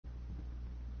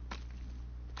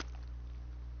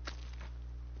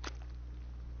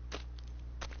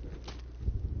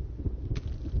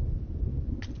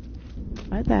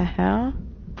What the hell?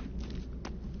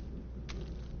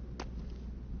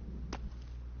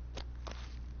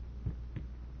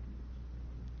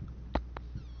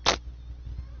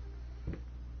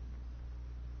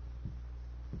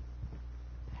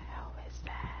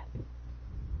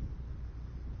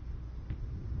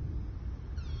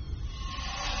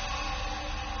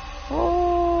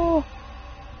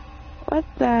 What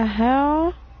the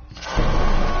hell?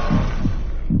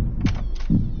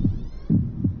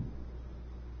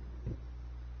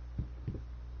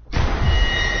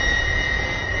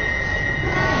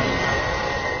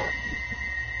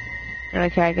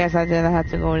 Okay, I guess I didn't have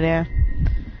to go there.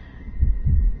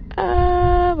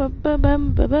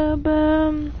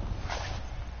 Ba-bum.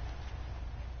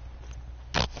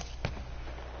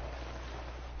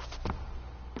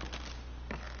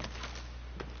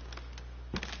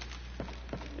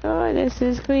 Oh, this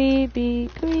is creepy,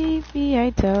 creepy,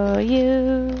 I tell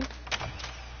you.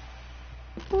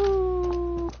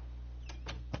 Ooh.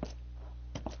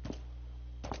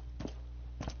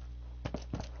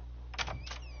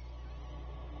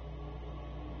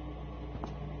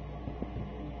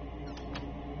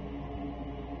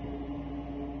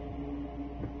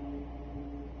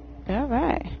 All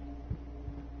right.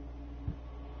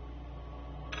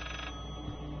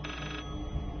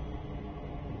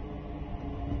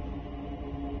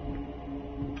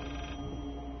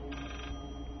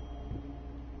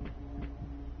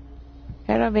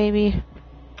 Hello, baby.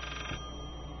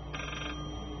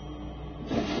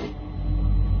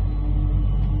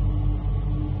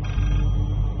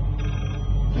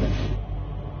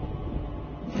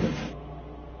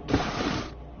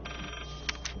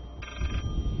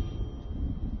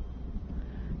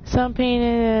 Some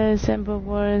painted simple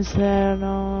words that I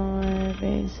don't know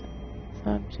base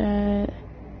subject.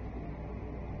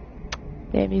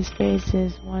 Baby's face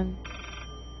is one.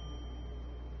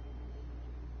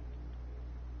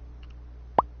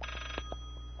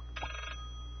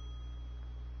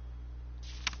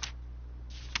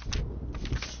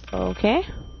 Okay.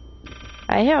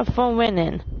 I hear a phone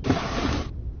ringing.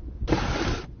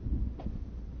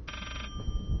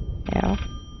 Yeah.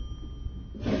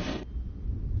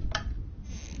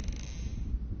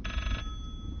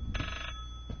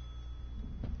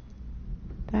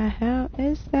 The hell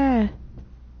is that?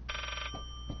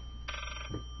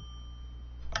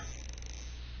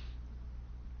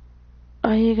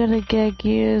 Are you gonna get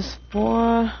Gears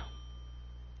 4?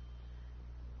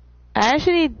 I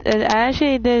actually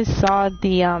did saw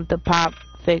the pop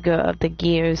figure of the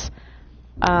Gears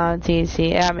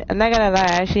TC. I'm not gonna lie,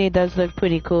 actually it does look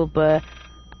pretty cool, but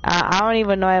I don't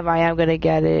even know if I am gonna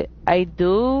get it. I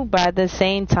do, but at the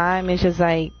same time it's just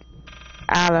like,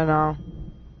 I don't know.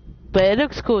 But it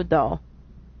looks cool though.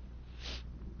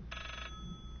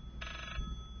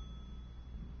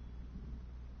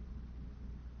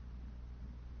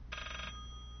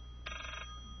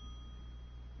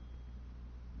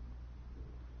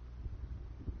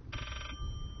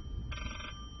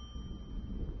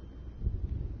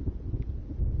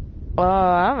 Oh,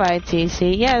 alright,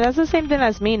 TC. Yeah, that's the same thing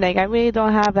as me. Like, I really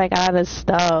don't have, like, a lot of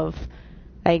stuff,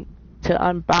 like, to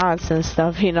unbox and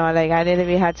stuff, you know? Like, I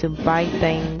literally had to buy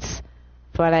things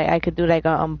for, like, I could do, like,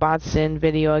 an unboxing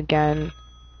video again,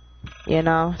 you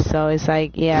know? So, it's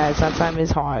like, yeah, sometimes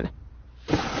it's hard.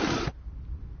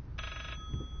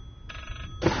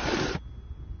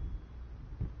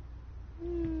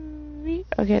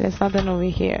 Okay, there's nothing over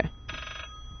here.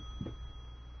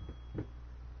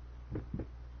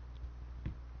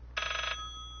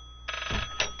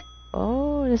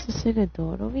 Oh, there's a secret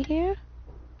door over here?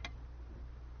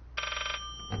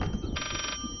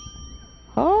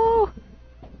 Oh!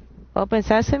 Open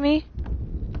sesame?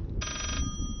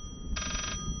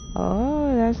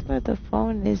 Oh, that's where the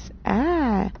phone is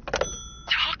at.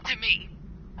 Talk to me!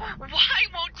 Why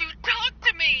won't you talk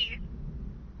to me?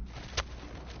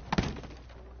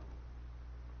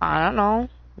 I don't know.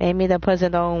 Maybe the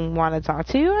person don't want to talk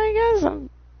to you, I guess.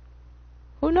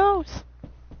 Who knows?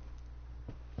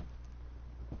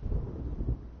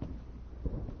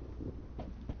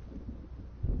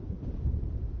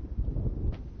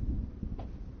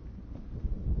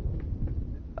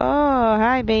 Oh,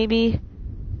 hi, baby.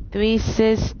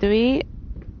 363.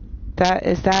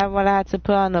 Is that what I had to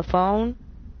put on the phone?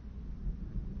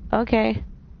 Okay.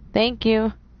 Thank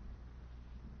you.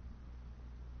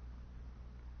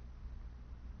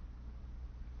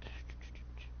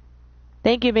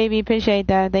 Thank you, baby. Appreciate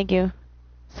that. Thank you.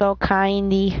 So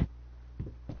kindly.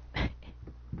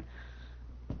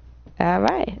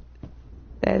 Alright.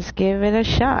 Let's give it a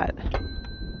shot.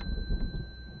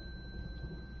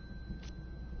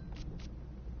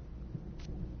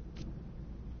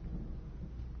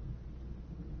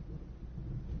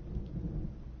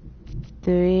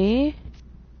 3.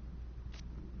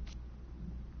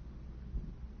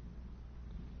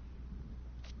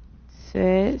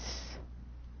 Six.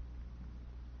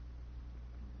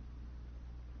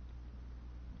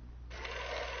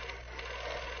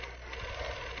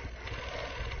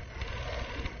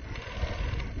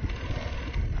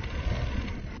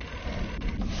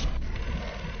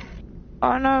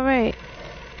 Oh no, wait.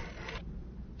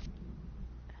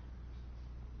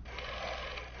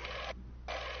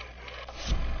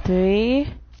 Three.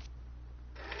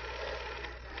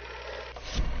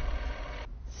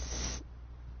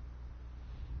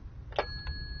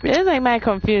 It's like my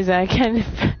confused. I can't.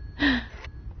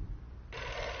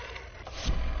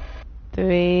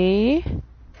 3.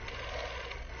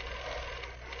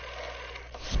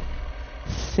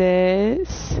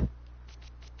 6.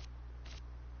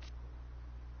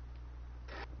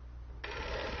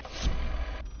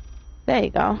 There you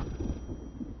go.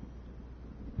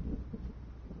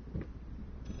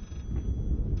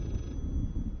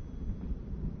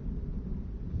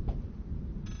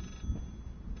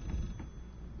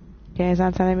 Okay, it's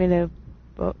not telling me to.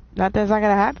 Oh, nothing's not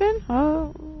gonna happen?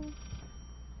 Oh.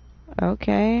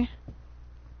 Okay.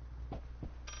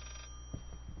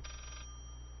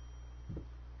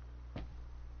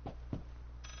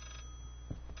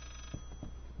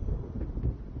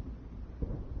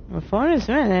 My phone is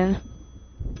ringing.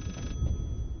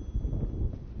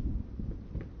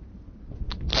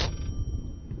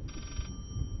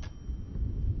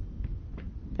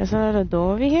 There's another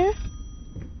door over here?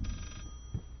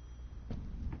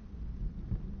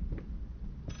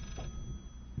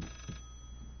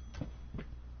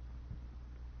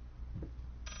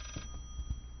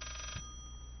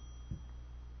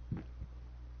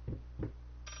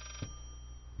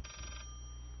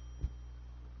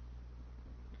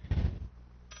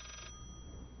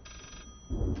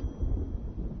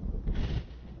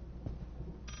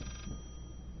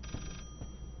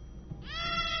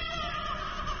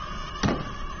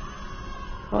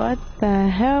 What the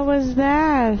hell was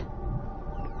that?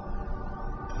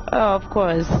 Oh, of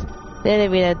course. Then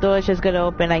the door's just gonna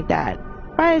open like that.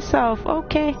 By itself.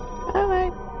 Okay.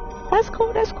 Alright. That's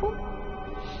cool, that's cool.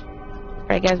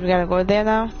 I guess we gotta go there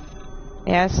now?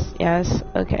 Yes, yes,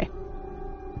 okay.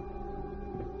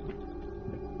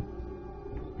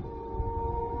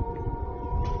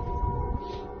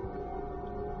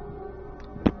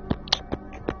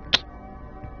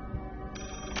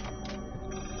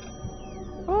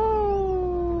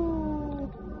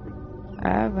 Oh.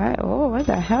 Alright. Oh, where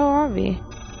the hell are we?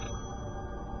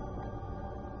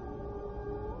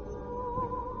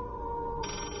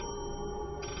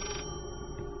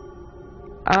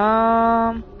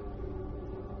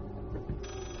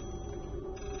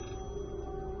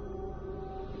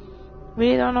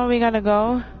 We don't know where we gotta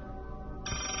go.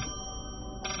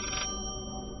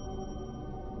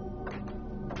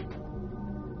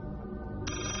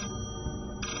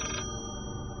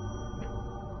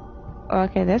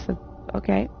 Okay, that's a,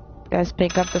 okay. Let's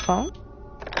pick up the phone.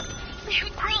 You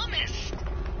promised.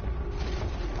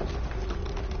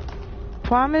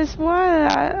 Promise what?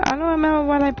 I don't remember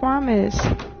what I promised.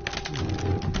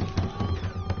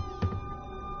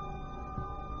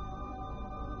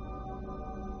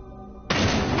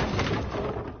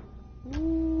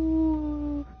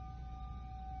 Ooh.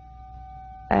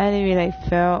 I didn't even like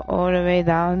fell all the way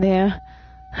down there.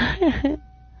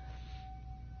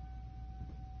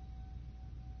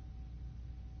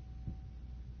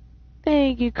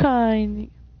 Thank you,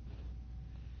 kindly.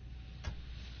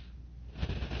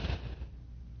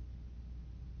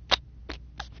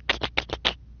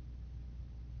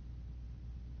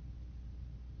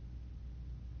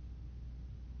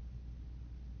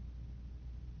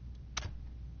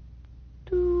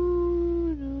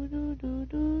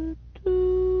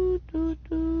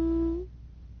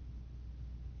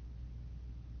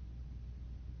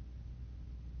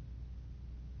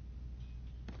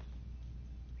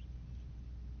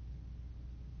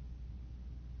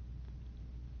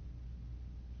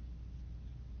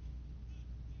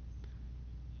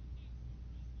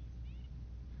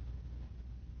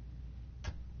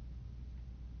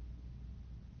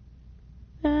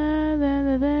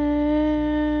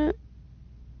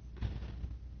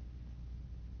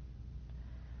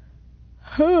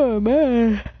 Oh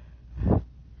man.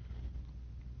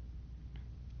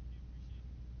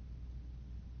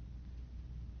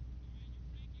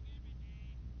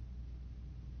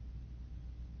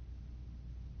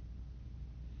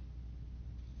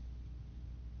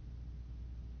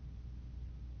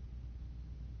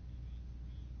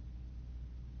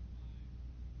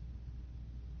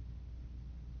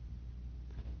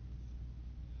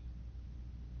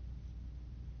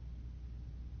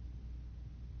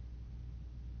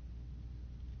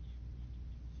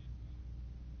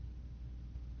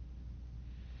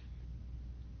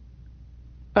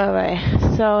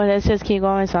 Alright, so let's just keep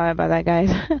going. Sorry about that,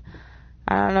 guys.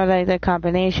 I don't know, like, the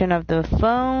combination of the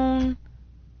phone.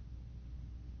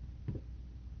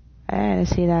 I didn't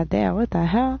see that there. What the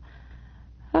hell?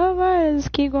 Alright, let's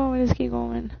keep going. Let's keep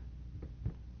going.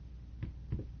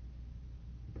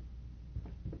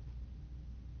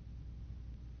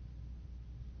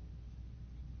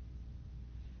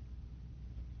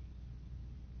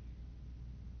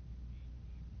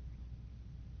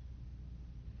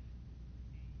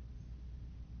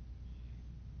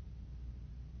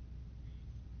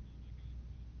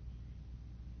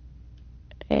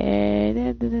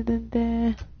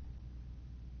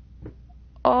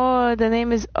 Oh, the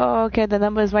name is, oh, okay, the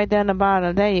number is right there on the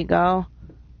bottom. There you go.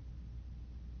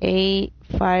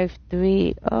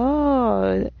 853.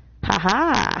 Oh,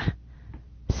 haha.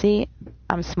 See,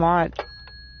 I'm smart.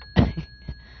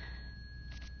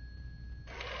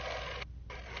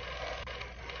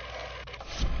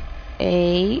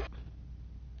 8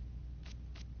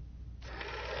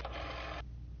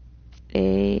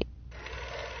 8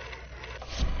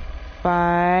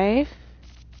 5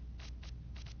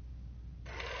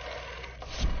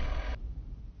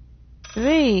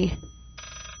 3.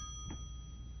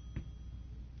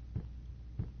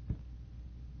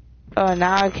 Oh,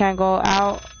 now I can't go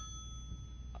out.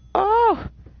 Oh!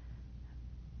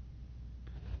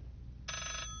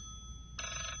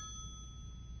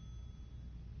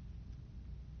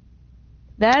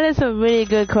 That is a really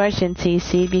good question,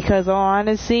 TC, because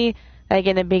honestly, like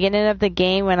in the beginning of the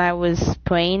game when I was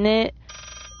playing it,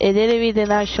 it literally did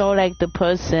not show like the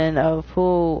person of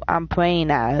who I'm playing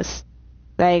as.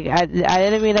 Like I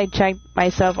literally like checked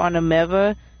myself on the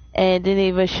mirror and it didn't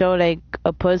even show like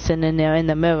a person in there in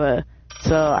the mirror.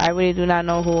 So I really do not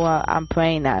know who I'm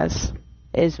playing as.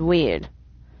 It's weird.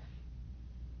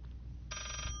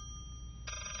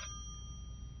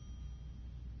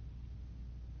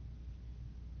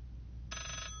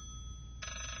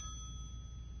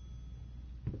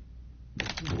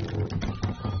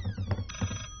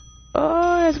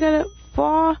 Oh, it's gonna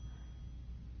fall.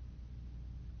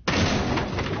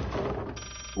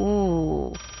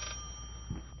 Ooh.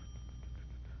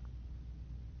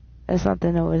 There's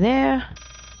something over there.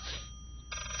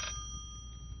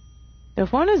 The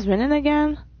phone is ringing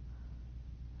again.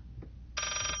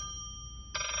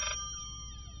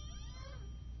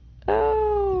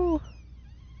 Oh.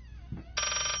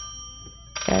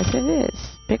 Yes, it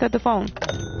is. Pick up the phone.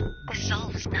 This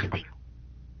solves nothing.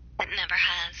 It never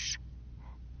has.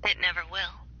 It never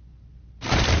will.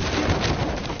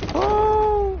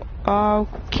 Oh,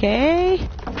 okay.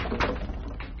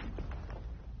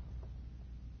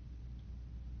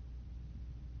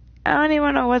 I don't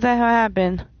even know what the hell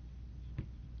happened.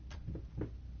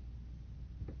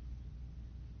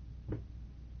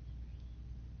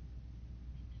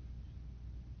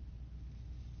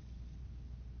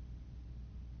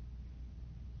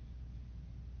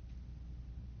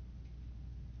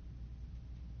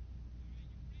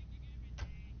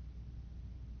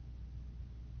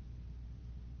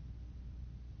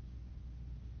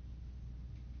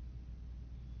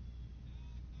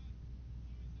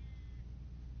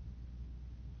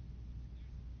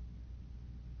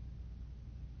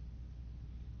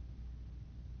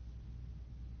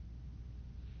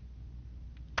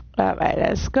 Alright,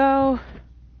 let's go.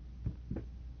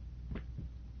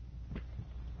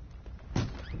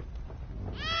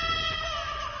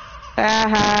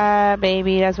 Aha,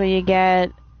 baby, that's what you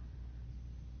get.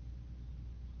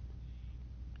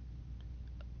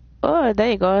 Oh,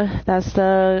 there you go. That's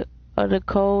the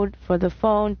code for the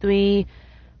phone.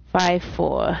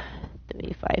 354.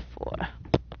 354.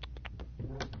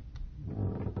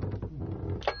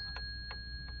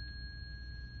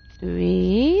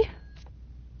 Three.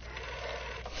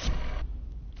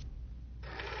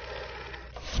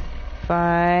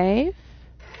 5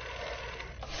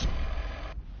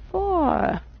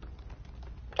 4.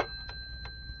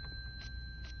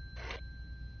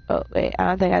 Oh wait, I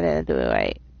don't think I didn't do it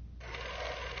right.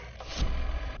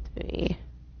 3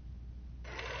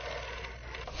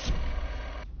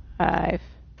 5.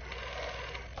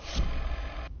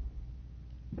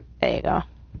 There you go.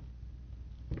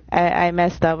 I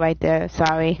messed up right there.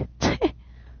 Sorry.